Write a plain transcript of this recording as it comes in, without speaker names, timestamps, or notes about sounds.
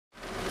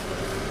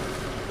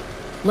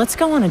Let's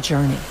go on a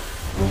journey.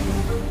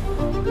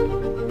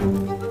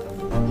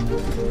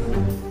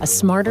 A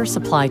smarter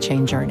supply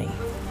chain journey.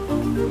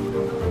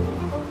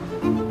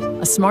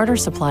 A smarter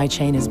supply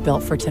chain is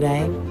built for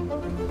today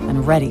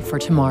and ready for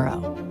tomorrow.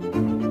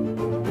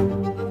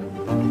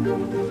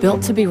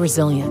 Built to be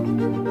resilient.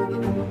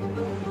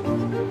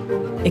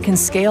 It can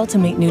scale to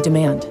meet new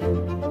demand,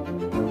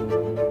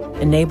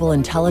 enable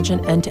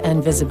intelligent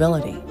end-to-end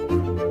visibility,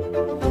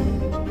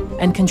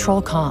 and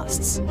control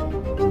costs.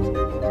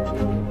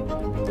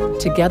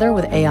 Together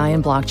with AI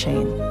and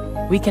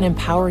blockchain, we can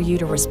empower you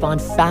to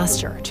respond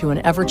faster to an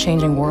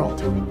ever-changing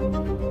world.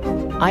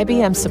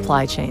 IBM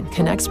Supply Chain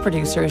connects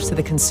producers to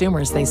the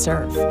consumers they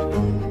serve,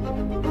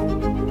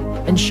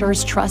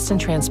 ensures trust and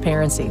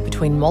transparency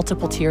between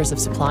multiple tiers of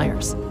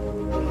suppliers,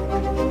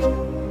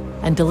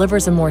 and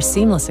delivers a more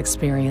seamless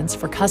experience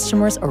for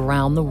customers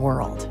around the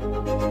world.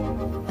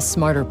 A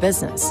smarter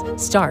business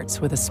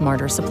starts with a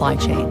smarter supply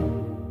chain.